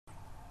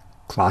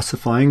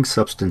Classifying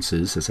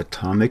substances as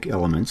atomic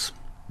elements,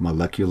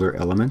 molecular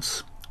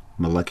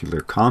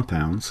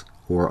compounds,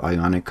 or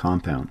ionic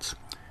compounds.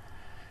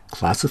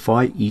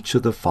 Classify each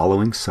of the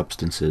following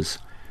substances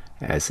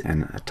as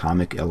an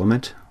atomic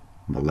element,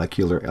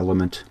 molecular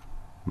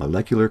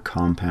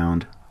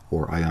compound,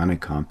 or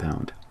ionic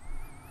compound.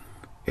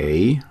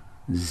 A.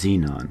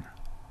 Xenon.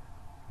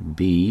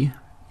 B.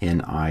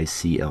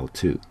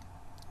 NiCl2.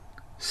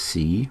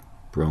 C.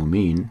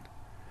 Bromine.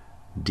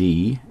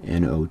 D.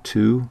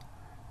 NO2.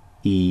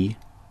 E.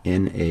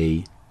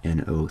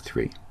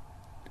 NaNO3.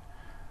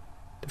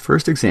 The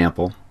first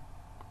example,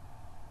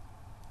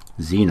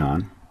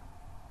 xenon,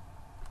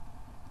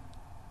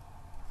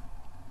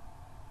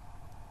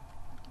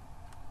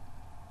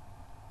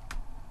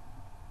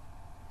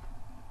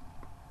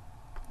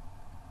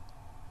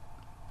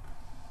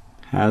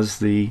 has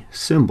the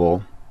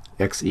symbol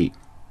Xe.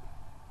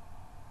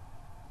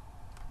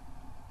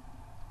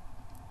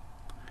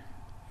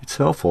 It's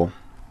helpful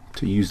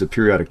to use the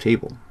periodic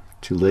table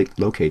to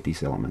locate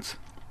these elements.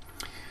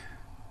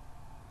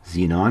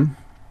 Xenon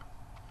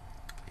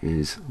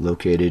is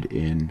located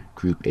in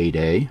group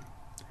 8A.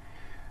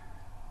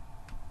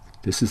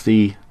 This is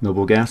the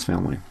noble gas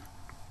family.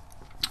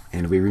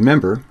 And we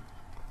remember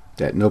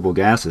that noble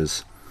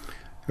gases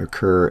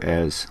occur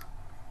as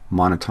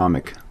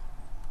monatomic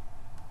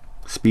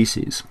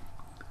species.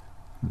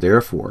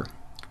 Therefore,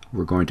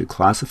 we're going to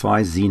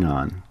classify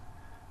xenon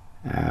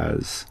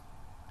as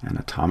an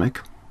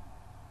atomic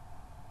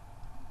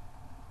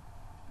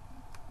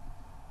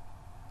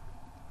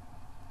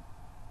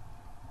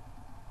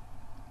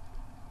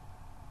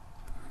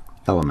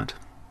element.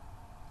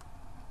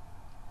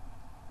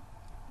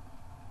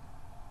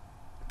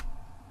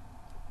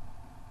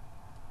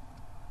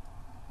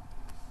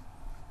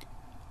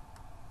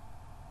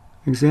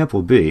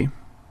 Example B,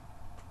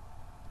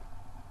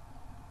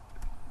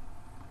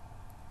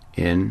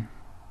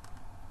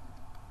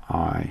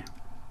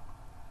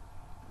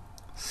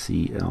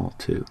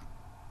 NiCl2.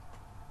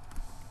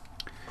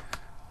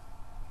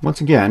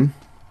 Once again,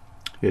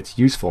 it's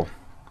useful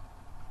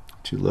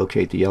to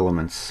locate the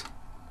elements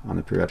on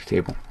the periodic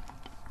table.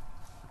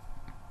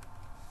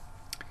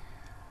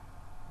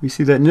 We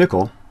see that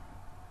nickel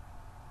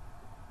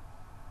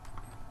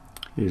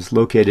is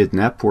located in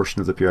that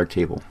portion of the periodic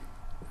table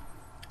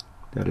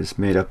that is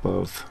made up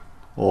of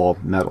all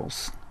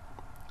metals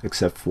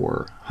except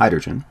for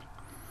hydrogen,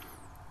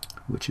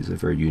 which is a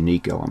very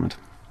unique element.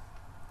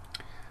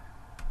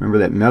 Remember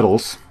that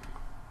metals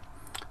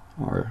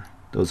are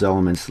those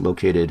elements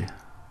located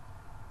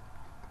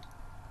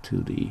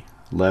to the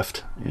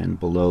left and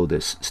below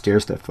this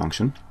stair-step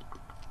function,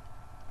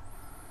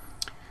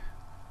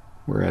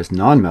 whereas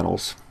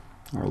nonmetals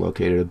are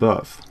located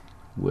above,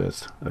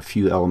 with a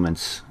few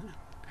elements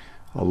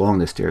along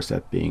the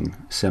stair-step being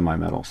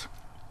semi-metals.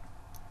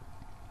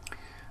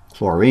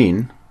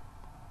 Chlorine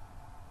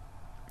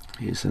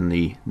is in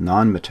the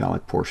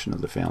non-metallic portion of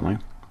the family,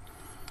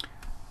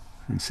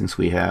 and since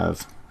we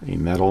have a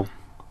metal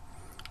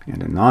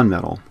and a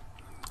non-metal,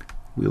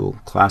 we will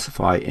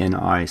classify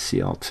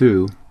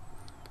NiCl2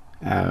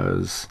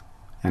 as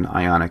an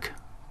ionic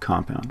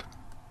compound.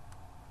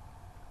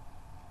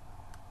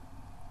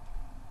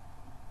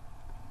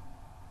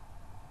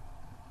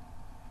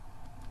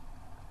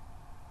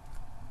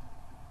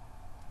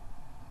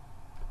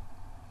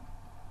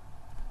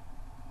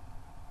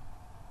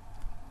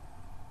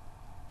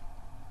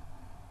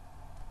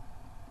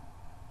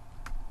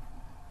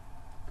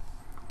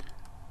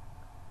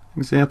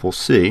 Example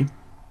C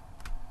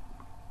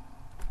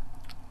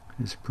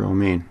is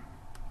bromine.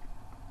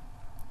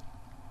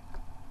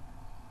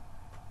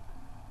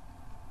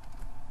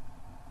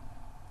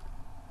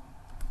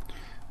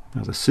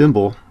 Now the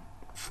symbol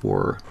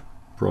for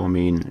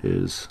bromine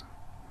is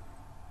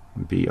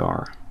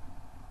Br.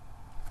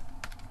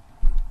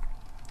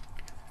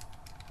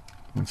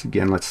 Once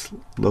again, let's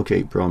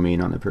locate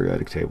bromine on the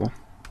periodic table.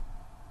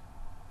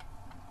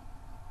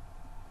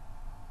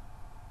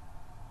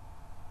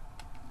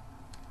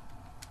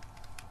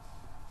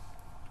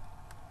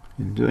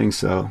 In doing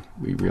so,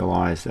 we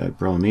realize that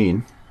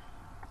bromine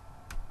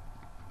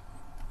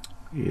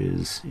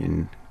is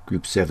in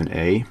group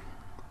 7A.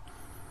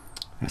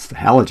 That's the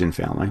halogen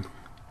family.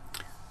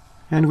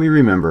 And we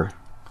remember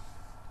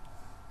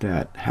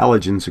that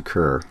halogens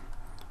occur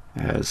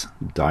as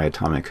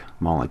diatomic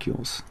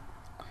molecules.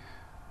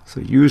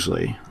 So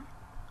usually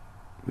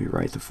we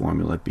write the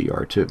formula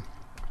Br2.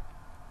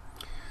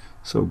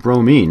 So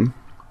bromine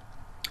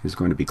is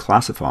going to be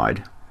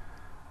classified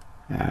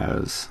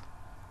as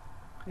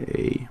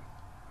a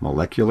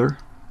molecular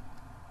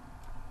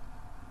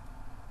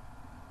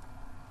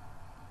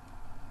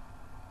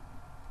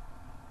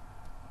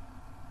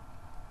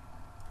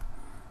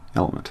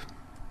element.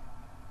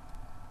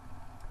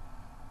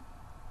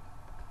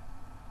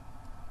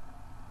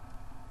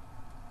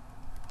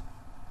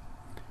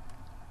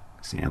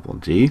 Example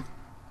D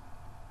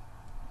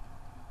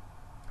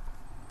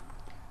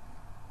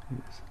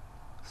is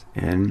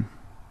NO2.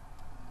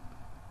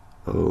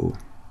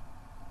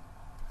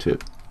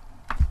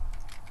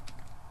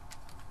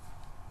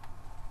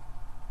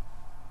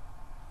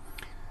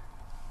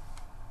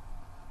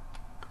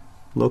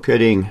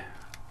 locating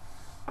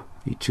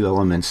the two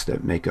elements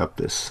that make up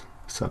this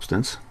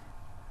substance.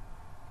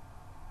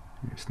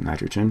 There's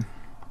nitrogen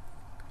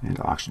and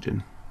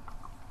oxygen.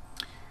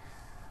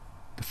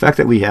 The fact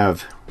that we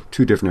have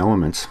two different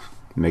elements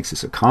makes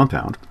this a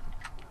compound,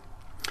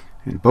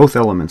 and both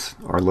elements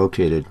are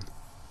located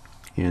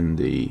in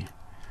the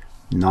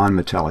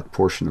non-metallic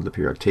portion of the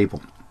periodic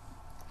table.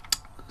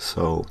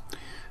 So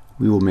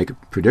we will make a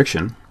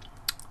prediction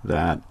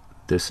that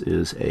this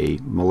is a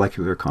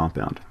molecular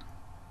compound.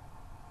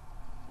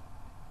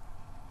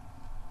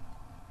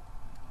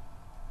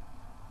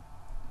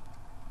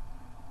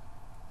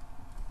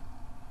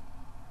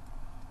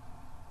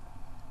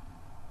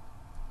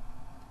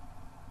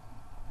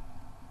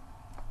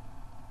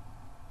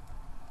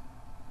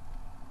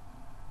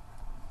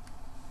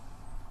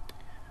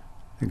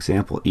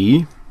 Example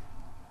E,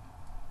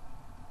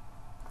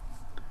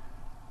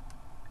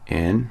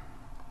 N,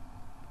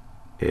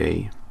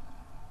 A,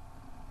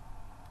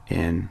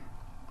 NO3.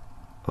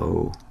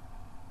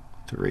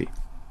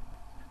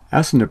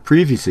 As in the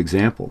previous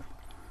example,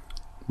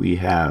 we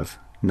have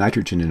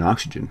nitrogen and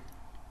oxygen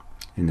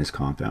in this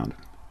compound.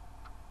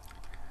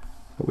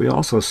 But we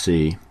also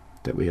see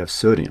that we have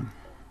sodium.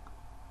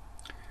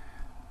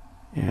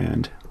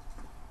 And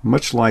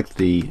much like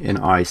the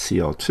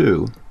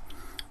NiCl2,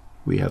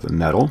 we have a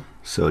metal,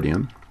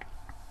 sodium,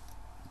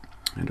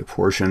 and a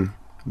portion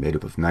made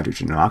up of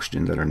nitrogen and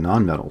oxygen that are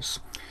nonmetals.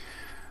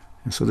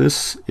 And so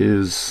this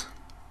is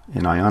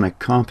an ionic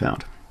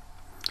compound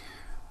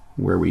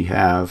where we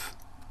have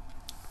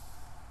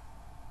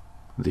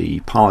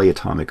the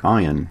polyatomic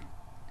ion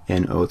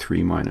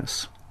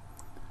NO3-.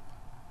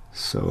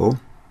 So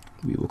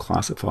we will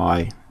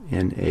classify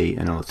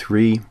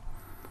NaNO3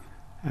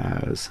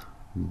 as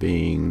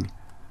being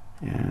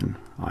an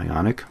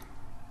ionic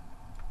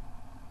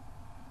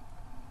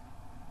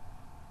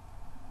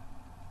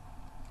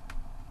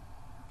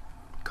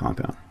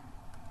compound.